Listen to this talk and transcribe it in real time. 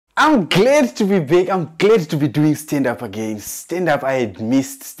I'm glad to be back. I'm glad to be doing stand-up again. Stand-up, I had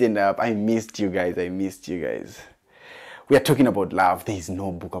missed stand-up. I missed you guys. I missed you guys. We are talking about love. There is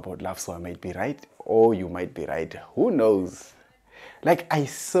no book about love, so I might be right or you might be right. Who knows? Like I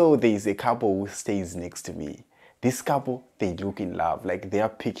saw there is a couple who stays next to me. This couple, they look in love. Like their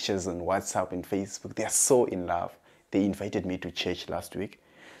pictures on WhatsApp and Facebook, they are so in love. They invited me to church last week.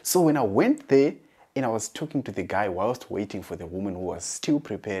 So when I went there and I was talking to the guy whilst waiting for the woman who was still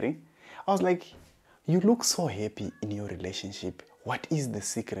preparing, I was like, you look so happy in your relationship. What is the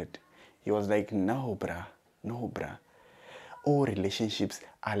secret? He was like, no, bruh. No, bruh. All relationships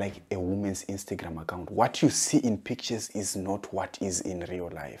are like a woman's Instagram account. What you see in pictures is not what is in real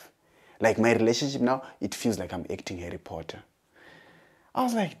life. Like my relationship now, it feels like I'm acting Harry Potter. I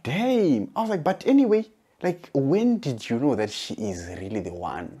was like, damn. I was like, but anyway, like when did you know that she is really the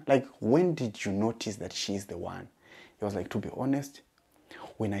one? Like when did you notice that she is the one? He was like, to be honest,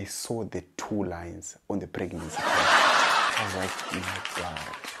 when I saw the 2 lines on the pregnancy test, I was like, my God,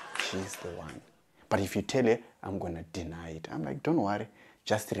 she's the one. But if you tell her, I'm going to deny it. I'm like, don't worry.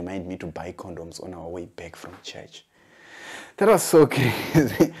 Just remind me to buy condoms on our way back from church. That was so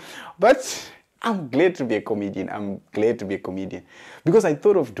crazy. But I'm glad to be a comedian. I'm glad to be a comedian. Because I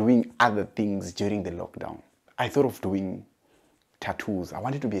thought of doing other things during the lockdown. I thought of doing tattoos. I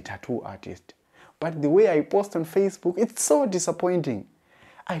wanted to be a tattoo artist. But the way I post on Facebook, it's so disappointing.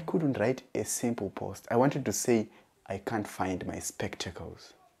 I couldn't write a simple post. I wanted to say, I can't find my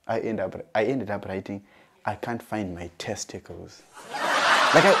spectacles. I ended up writing, I can't find my testicles.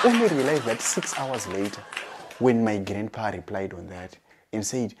 Like I only realized that 6 hours later when my grandpa replied on that and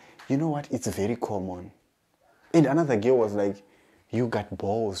said, you know what, it's very common. And another girl was like, you got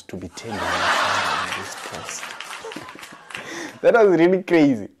balls to be telling me on this post. That was really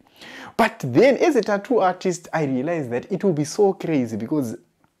crazy. But then as a tattoo artist, I realized that it would be so crazy because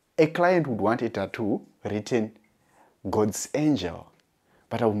a client would want a tattoo written God's angel.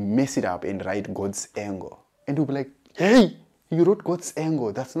 But I'll mess it up and write God's angle. And you'll be like, hey, you wrote God's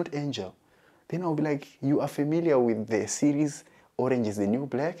angle. That's not angel. Then I'll be like, you are familiar with the series Orange is the New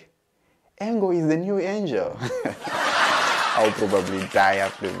Black? Angle is the new angel. I'll probably die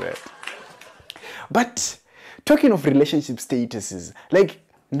after that. But talking of relationship statuses, like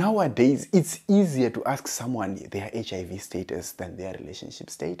nowadays, it's easier to ask someone their HIV status than their relationship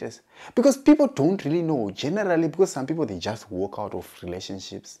status. Because people don't really know generally, because some people, they just walk out of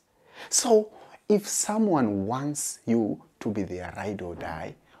relationships. So if someone wants you to be their ride or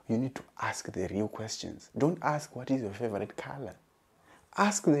die, you need to ask the real questions. Don't ask what is your favorite color.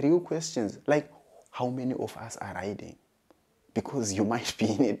 Ask the real questions, like how many of us are riding? Because you might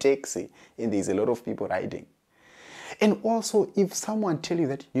be in a taxi and there's a lot of people riding. And also, if someone tell you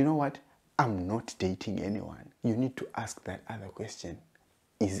that, you know what, I'm not dating anyone, you need to ask that other question.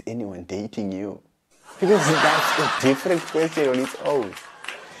 Is anyone dating you? Because that's a different question on its own.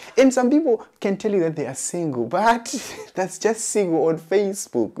 And some people can tell you that they are single, but that's just single on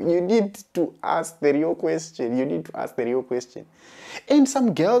Facebook. You need to ask the real question. You need to ask the real question. And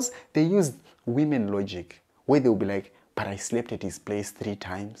some girls, they use women logic, where they'll be like, but I slept at his place 3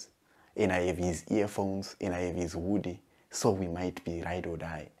 times. And I have his earphones, and I have his woody, so we might be ride or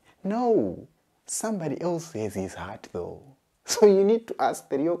die. No, somebody else has his heart though. So you need to ask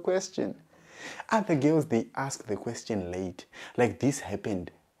the real question. Other girls, they ask the question late. Like this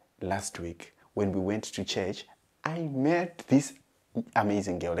happened last week when we went to church. I met this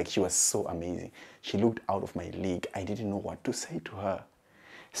amazing girl. Like she was so amazing. She looked out of my league. I didn't know what to say to her.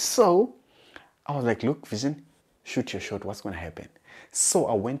 So I was like, look, Vision, shoot your shot. What's going to happen? So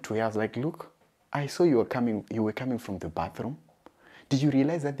I went to her. I was like, look, I saw you were coming from the bathroom. Did you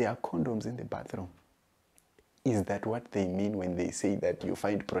realize that there are condoms in the bathroom? Is that what they mean when they say that you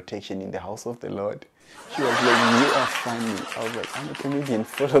find protection in the house of the Lord? She was like, you are funny. I was like, I'm a comedian.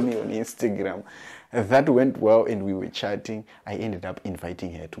 Follow me on Instagram. That went well and we were chatting. I ended up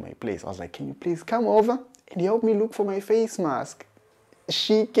inviting her to my place. I was like, can you please come over and help me look for my face mask?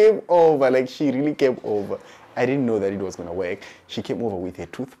 She came over, like she really came over. I didn't know that it was going to work. She came over with a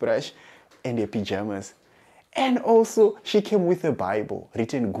toothbrush and her pajamas. And also, she came with a Bible,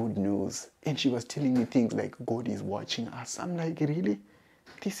 written good news. And she was telling me things like, God is watching us. I'm like, really?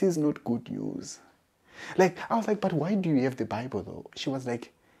 This is not good news. Like, I was like, but why do you have the Bible though? She was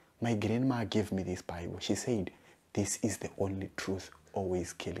like, my grandma gave me this Bible. She said, this is the only truth.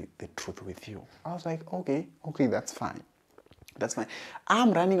 Always carry the truth with you. I was like, okay, that's fine. That's fine.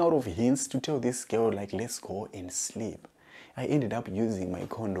 I'm running out of hints to tell this girl, like, let's go and sleep. I ended up using my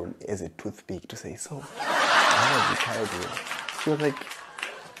condom as a toothpick to say, so, how was the childhood? She was like,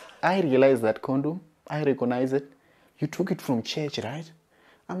 I realized that condom. I recognize it. You took it from church, right?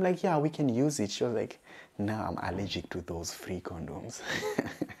 I'm like, yeah, we can use it. She was like, no, I'm allergic to those free condoms.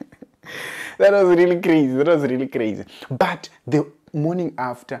 That was really crazy. That was really crazy. But the morning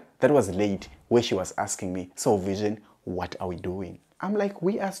after, that was late, where she was asking me, so Vision, what are we doing? I'm like,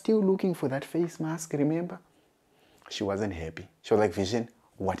 we are still looking for that face mask, remember? She wasn't happy. She was like, Vision,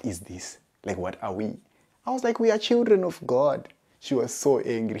 what is this? Like, what are we? I was like, we are children of God. She was so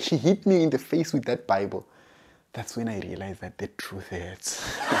angry. She hit me in the face with that Bible. That's when I realized that the truth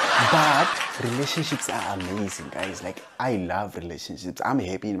hurts. But relationships are amazing, guys. Like, I love relationships. I'm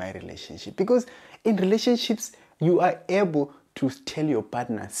happy in my relationship because in relationships, you are able to tell your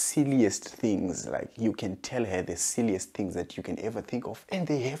partner silliest things. Like, you can tell her the silliest things that you can ever think of, and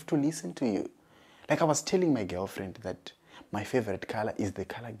they have to listen to you. Like, I was telling my girlfriend that my favorite color is the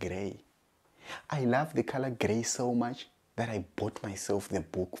color gray. I love the color gray so much that I bought myself the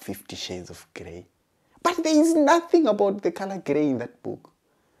book 50 Shades of Grey. But there is nothing about the color gray in that book.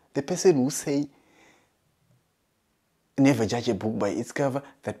 The person who say, never judge a book by its cover,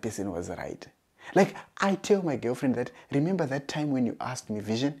 that person was right. Like, I tell my girlfriend that, remember that time when you asked me,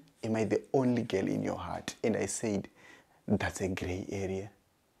 Vision, am I the only girl in your heart? And I said, that's a gray area.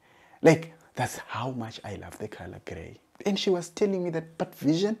 Like, that's how much I love the color gray. And she was telling me that, but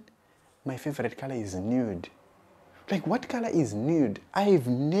Vision, my favorite color is nude. Like, what color is nude? I've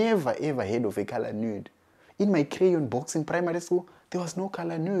never ever heard of a color nude. In my crayon box in primary school, there was no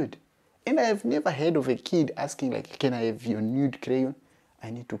color nude. And I've never heard of a kid asking like, can I have your nude crayon?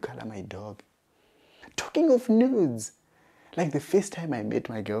 I need to color my dog. Talking of nudes, like the first time I met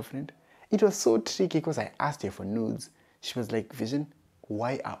my girlfriend, it was so tricky because I asked her for nudes. She was like, Vision,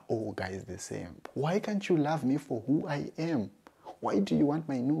 why are all guys the same? Why can't you love me for who I am? Why do you want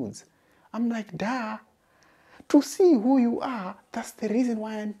my nudes? I'm like, duh. To see who you are, that's the reason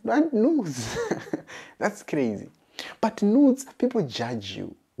why I want nudes. That's crazy. But nudes, people judge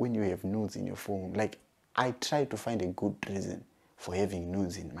you when you have nudes in your phone. Like, I try to find a good reason for having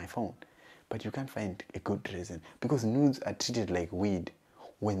nudes in my phone, but you can't find a good reason because nudes are treated like weed.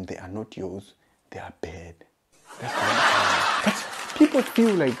 When they are not yours, they are bad. That's but people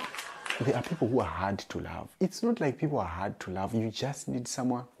feel like there are people who are hard to love. It's not like people are hard to love. You just need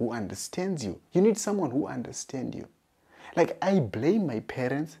someone who understands you. You need someone who understands you. Like, I blame my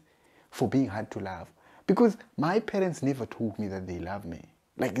parents for being hard to love because my parents never told me that they love me.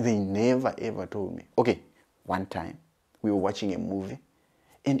 Like, they never ever told me. Okay, one time we were watching a movie,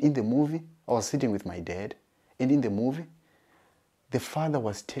 and in the movie, I was sitting with my dad, and in the movie, the father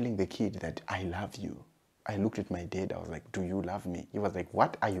was telling the kid that I love you. I looked at my dad, I was like, do you love me? He was like,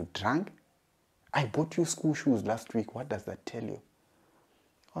 what, are you drunk? I bought you school shoes last week. What does that tell you?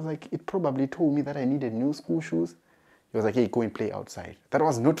 I was like, it probably told me that I needed new school shoes. He was like, hey, go and play outside. That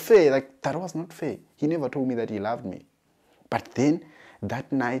was not fair. Like, that was not fair. He never told me that he loved me. But then,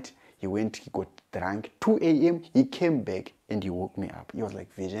 that night, he got drunk. 2 a.m., he came back and he woke me up. He was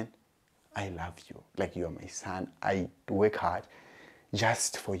like, Vision, I love you. Like, you are my son. I work hard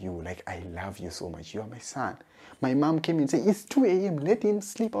just for you. Like, I love you so much. You are my son. My mom came and said, it's 2 a.m. Let him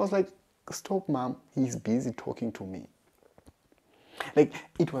sleep. I was like, stop, mom. He's busy talking to me. Like,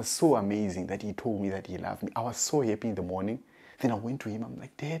 it was so amazing that he told me that he loved me. I was so happy in the morning. Then I went to him. I'm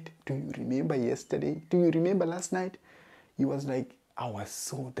like, Dad, do you remember yesterday? Do you remember last night? He was like, I was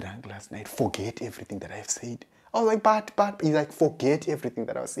so drunk last night. Forget everything that I've said. I was like, but. He's like, forget everything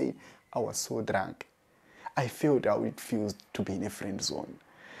that I was saying. I was so drunk. I felt how it feels to be in a friend zone.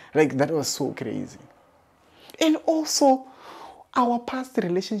 Like, that was so crazy. And also, our past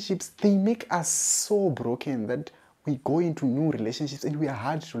relationships, they make us so broken that we go into new relationships and we are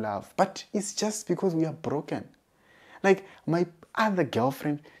hard to love. But it's just because we are broken. Like, my other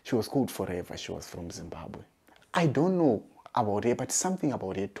girlfriend, she was called Forever. She was from Zimbabwe. I don't know about her, but something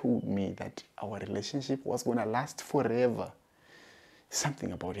about her told me that our relationship was going to last forever.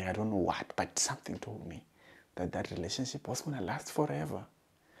 Something about her, I don't know what, but something told me that that relationship was going to last forever.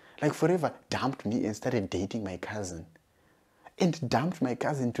 Like, Forever dumped me and started dating my cousin. And dumped my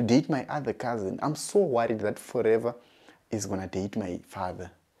cousin to date my other cousin. I'm so worried that Forever is going to date my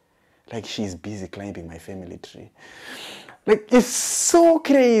father. Like, she's busy climbing my family tree. Like, it's so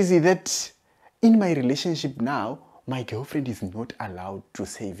crazy that in my relationship now, my girlfriend is not allowed to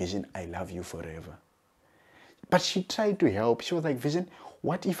say, Vision, I love you forever. But she tried to help. She was like, Vision,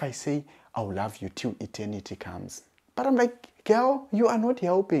 what if I say I'll love you till eternity comes? But I'm like, girl, you are not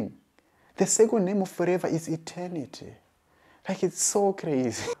helping. The second name of forever is eternity. Like, it's so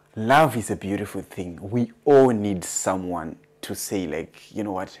crazy. Love is a beautiful thing. We all need someone to say, like, you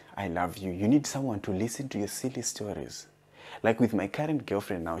know what, I love you. You need someone to listen to your silly stories. Like with my current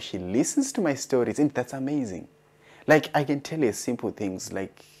girlfriend now, she listens to my stories and that's amazing. Like, I can tell you simple things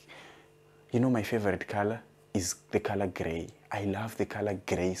like, you know, my favorite color is the color gray. I love the color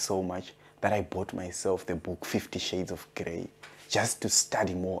gray so much that I bought myself the book 50 Shades of Grey just to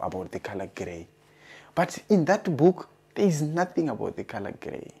study more about the color gray. But in that book, there is nothing about the color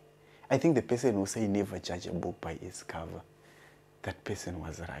gray. I think the person who say never judge a book by its cover, that person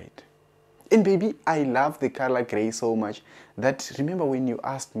was right. And baby, I love the color gray so much that, remember when you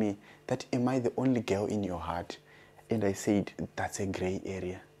asked me that, am I the only girl in your heart? And I said, that's a gray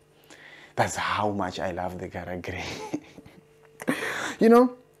area. That's how much I love the color gray. You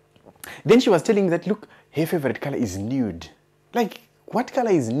know, then she was telling me that, look, her favorite color is nude. Like, what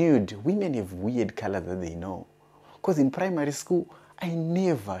color is nude? Women have weird colors that they know. Because in primary school, I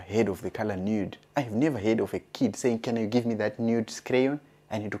never heard of the color nude. I have never heard of a kid saying, can you give me that nude crayon?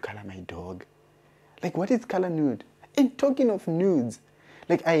 I need to color my dog. Like, what is color nude? And talking of nudes,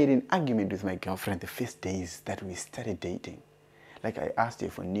 like, I had an argument with my girlfriend the first days that we started dating. Like, I asked her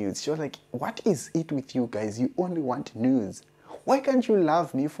for nudes. She was like, what is it with you guys? You only want nudes. Why can't you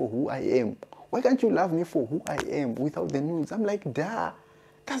love me for who I am? Why can't you love me for who I am without the nudes? I'm like, duh.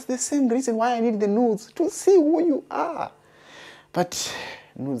 That's the same reason why I need the nudes, to see who you are. But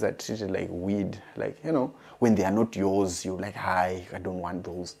nudes are treated like weed. Like, you know, when they are not yours, you're like, hi, I don't want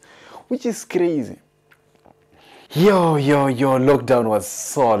those. Which is crazy. Yo, lockdown was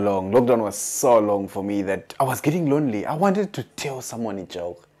so long. Lockdown was so long for me that I was getting lonely. I wanted to tell someone a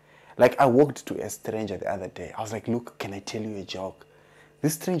joke. Like, I walked to a stranger the other day. I was like, look, can I tell you a joke?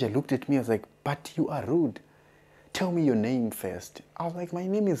 This stranger looked at me. I was like, but you are rude. Tell me your name first. I was like, my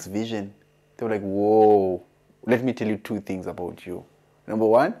name is Vision. They were like, whoa. Let me tell you two things about you. Number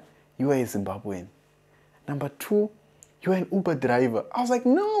one, you are a Zimbabwean. Number two, you are an Uber driver. I was like,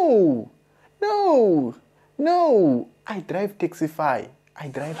 no. I drive Taxify. I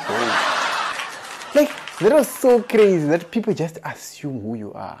drive Bolt. Like, that was so crazy that people just assume who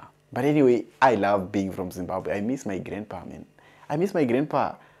you are. But anyway, I love being from Zimbabwe. I miss my grandpa, man. I miss my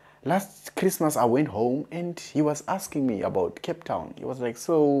grandpa. Last Christmas, I went home and he was asking me about Cape Town. He was like,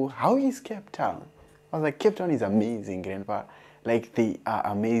 so how is Cape Town? I was like, Cape Town is amazing, grandpa. Like, they are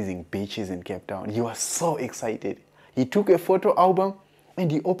amazing beaches in Cape Town. He was so excited. He took a photo album and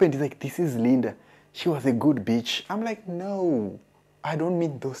he opened. He's like, this is Linda. She was a good beach. I'm like, no, I don't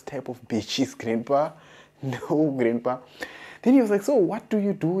mean those type of beaches, grandpa. No, grandpa. Then he was like, so what do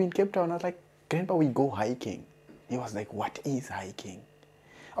you do in Cape Town? I was like, grandpa, we go hiking. He was like, what is hiking?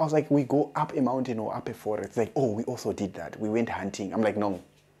 I was like, we go up a mountain or up a forest. It's like, oh, we also did that. We went hunting. I'm like, no,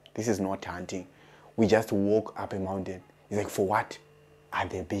 this is not hunting. We just walk up a mountain. He's like, for what? Are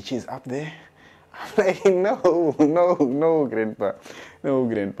there beaches up there? I'm like, no, grandpa. No,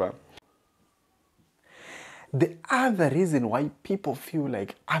 grandpa. The other reason why people feel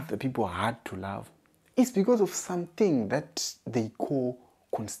like other people are hard to love is because of something that they call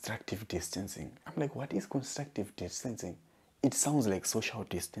constructive distancing. I'm like, what is constructive distancing? It sounds like social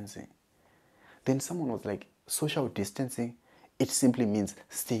distancing. Then someone was like, social distancing, it simply means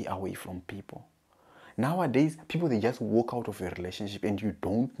stay away from people. Nowadays, people, they just walk out of a relationship and you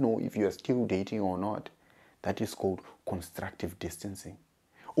don't know if you are still dating or not. That is called constructive distancing.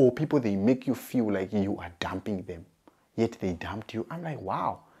 Or people, they make you feel like you are dumping them, yet they dumped you. I'm like,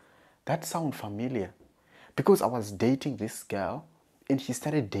 wow, that sounds familiar. Because I was dating this girl and she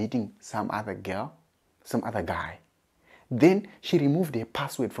started dating some other guy. Then she removed her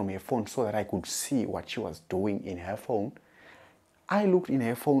password from her phone so that I could see what she was doing in her phone. I looked in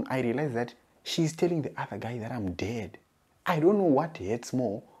her phone, I realized that she's telling the other guy that I'm dead. I don't know what hurts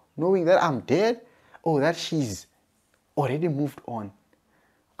more, knowing that I'm dead or that she's already moved on.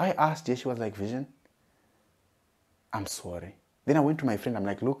 I asked her, she was like, Vision, I'm sorry. Then I went to my friend, I'm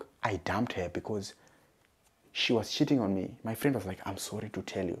like, look, I dumped her because she was cheating on me. My friend was like, I'm sorry to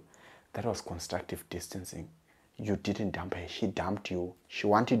tell you. That was constructive distancing. You didn't dump her, she dumped you. She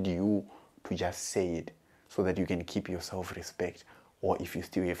wanted you to just say it so that you can keep your self-respect, or if you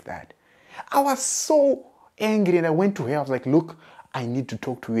still have that. I was so angry and I went to her, I was like, look, I need to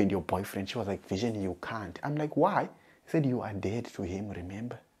talk to you and your boyfriend. She was like, Vision, you can't. I'm like, why? He said, you are dead to him,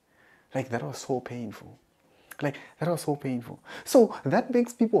 remember? Like, that was so painful. Like, that was so painful. So that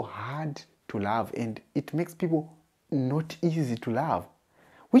makes people hard to love and it makes people not easy to love,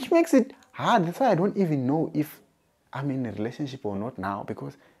 which makes it hard. That's why I don't even know if I'm in a relationship or not now,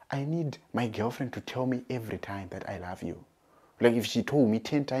 because I need my girlfriend to tell me every time that I love you. Like, if she told me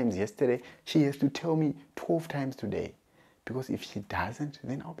 10 times yesterday, she has to tell me 12 times today. Because if she doesn't,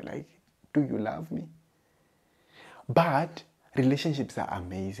 then I'll be like, do you love me? But relationships are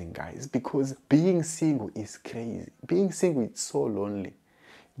amazing, guys, because being single is crazy. Being single is so lonely.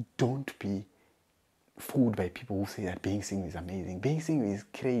 Don't be fooled by people who say that being single is amazing. Being single is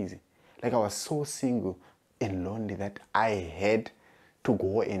crazy. Like, I was so single and lonely that I had to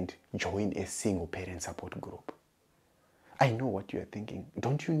go and join a single parent support group. I know what you are thinking.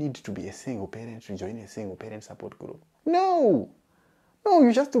 Don't you need to be a single parent to join a single parent support group? No! No,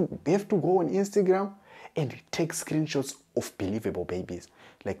 you just have to go on Instagram and take screenshots of believable babies.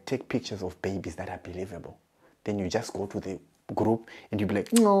 Like, take pictures of babies that are believable. Then you just go to the group and you be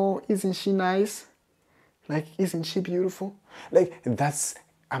like, no, isn't she nice? Like, isn't she beautiful? Like, that's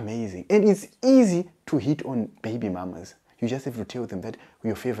amazing. And it's easy to hit on baby mamas. You just have to tell them that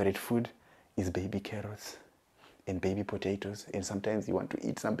your favorite food is baby carrots and baby potatoes, and sometimes you want to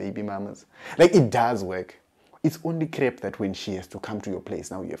eat some baby mamas. Like, it does work. It's only crap that when she has to come to your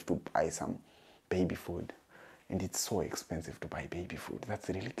place, now you have to buy some baby food. And it's so expensive to buy baby food. That's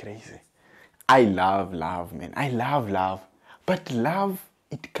really crazy. I love love, man. I love love. But love,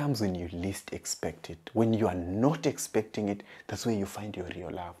 it comes when you least expect it. When you are not expecting it, that's where you find your real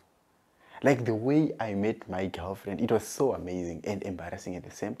love. Like the way I met my girlfriend, it was so amazing and embarrassing at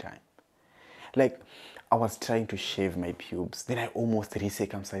the same time. Like, I was trying to shave my pubes. Then I almost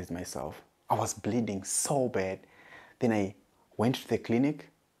recircumcised myself. I was bleeding so bad. Then I went to the clinic.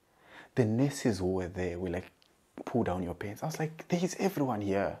 The nurses who were there were like, pull down your pants. I was like, there is everyone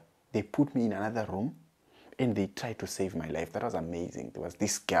here. They put me in another room and they tried to save my life. That was amazing. There was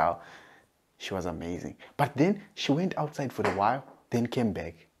this girl. She was amazing. But then she went outside for a while, then came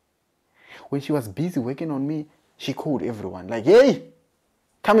back. When she was busy working on me, she called everyone. Like, hey,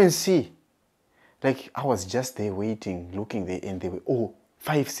 come and see. Like, I was just there waiting, looking there, and they were,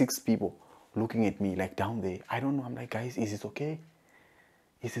 5, 6 people looking at me, like, down there. I don't know. I'm like, guys, is this okay?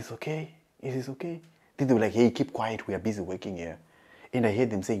 Is this okay? Is this okay? Then they were like, hey, keep quiet. We are busy working here. And I heard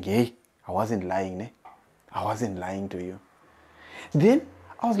them saying, hey, I wasn't lying, ne? I wasn't lying to you. Then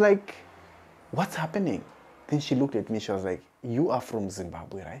I was like, what's happening? Then she looked at me. She was like, you are from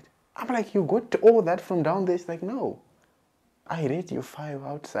Zimbabwe, right? I'm like, you got all that from down there? She's like, no. I rate you 5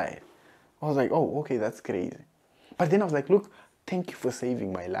 outside. I was like, oh, okay, that's crazy. But then I was like, look, thank you for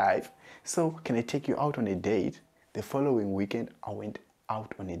saving my life. So can I take you out on a date? The following weekend, I went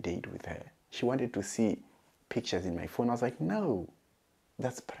out on a date with her. She wanted to see pictures in my phone. I was like, no,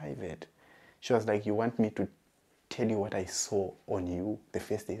 that's private. She was like, you want me to tell you what I saw on you the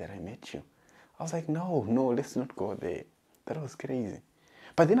first day that I met you? I was like, no, let's not go there. That was crazy.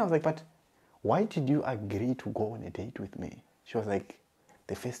 But then I was like, but why did you agree to go on a date with me? She was like,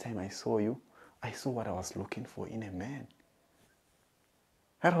 the first time I saw you, I saw what I was looking for in a man.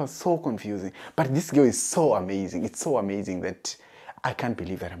 That was so confusing. But this girl is so amazing. It's so amazing that I can't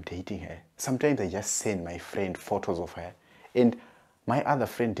believe that I'm dating her. Sometimes I just send my friend photos of her. And my other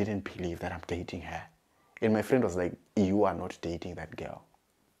friend didn't believe that I'm dating her. And my friend was like, you are not dating that girl.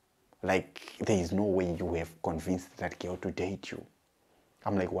 Like, there is no way you have convinced that girl to date you.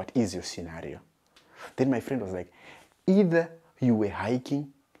 I'm like, what is your scenario? Then my friend was like, either you were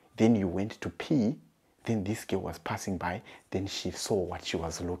hiking, then you went to pee, then this girl was passing by, then she saw what she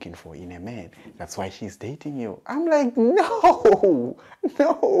was looking for in a man. That's why she's dating you. I'm like, no,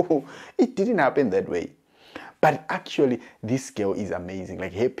 it didn't happen that way. But actually, this girl is amazing.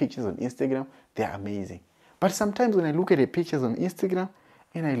 Like, her pictures on Instagram, they're amazing. But sometimes when I look at her pictures on Instagram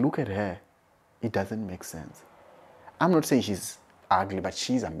and I look at her, it doesn't make sense. I'm not saying she's ugly, but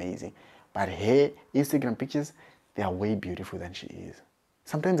she's amazing. But her Instagram pictures, they are way beautiful than she is.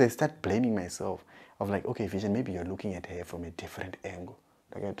 Sometimes I start blaming myself of like, okay, Vision, maybe you're looking at her from a different angle.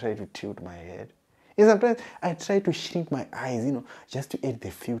 Like, I try to tilt my head. And sometimes I try to shrink my eyes, just to add the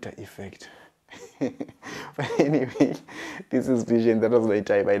filter effect. But anyway, this is Vision. That was my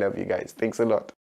time. I love you guys. Thanks a lot.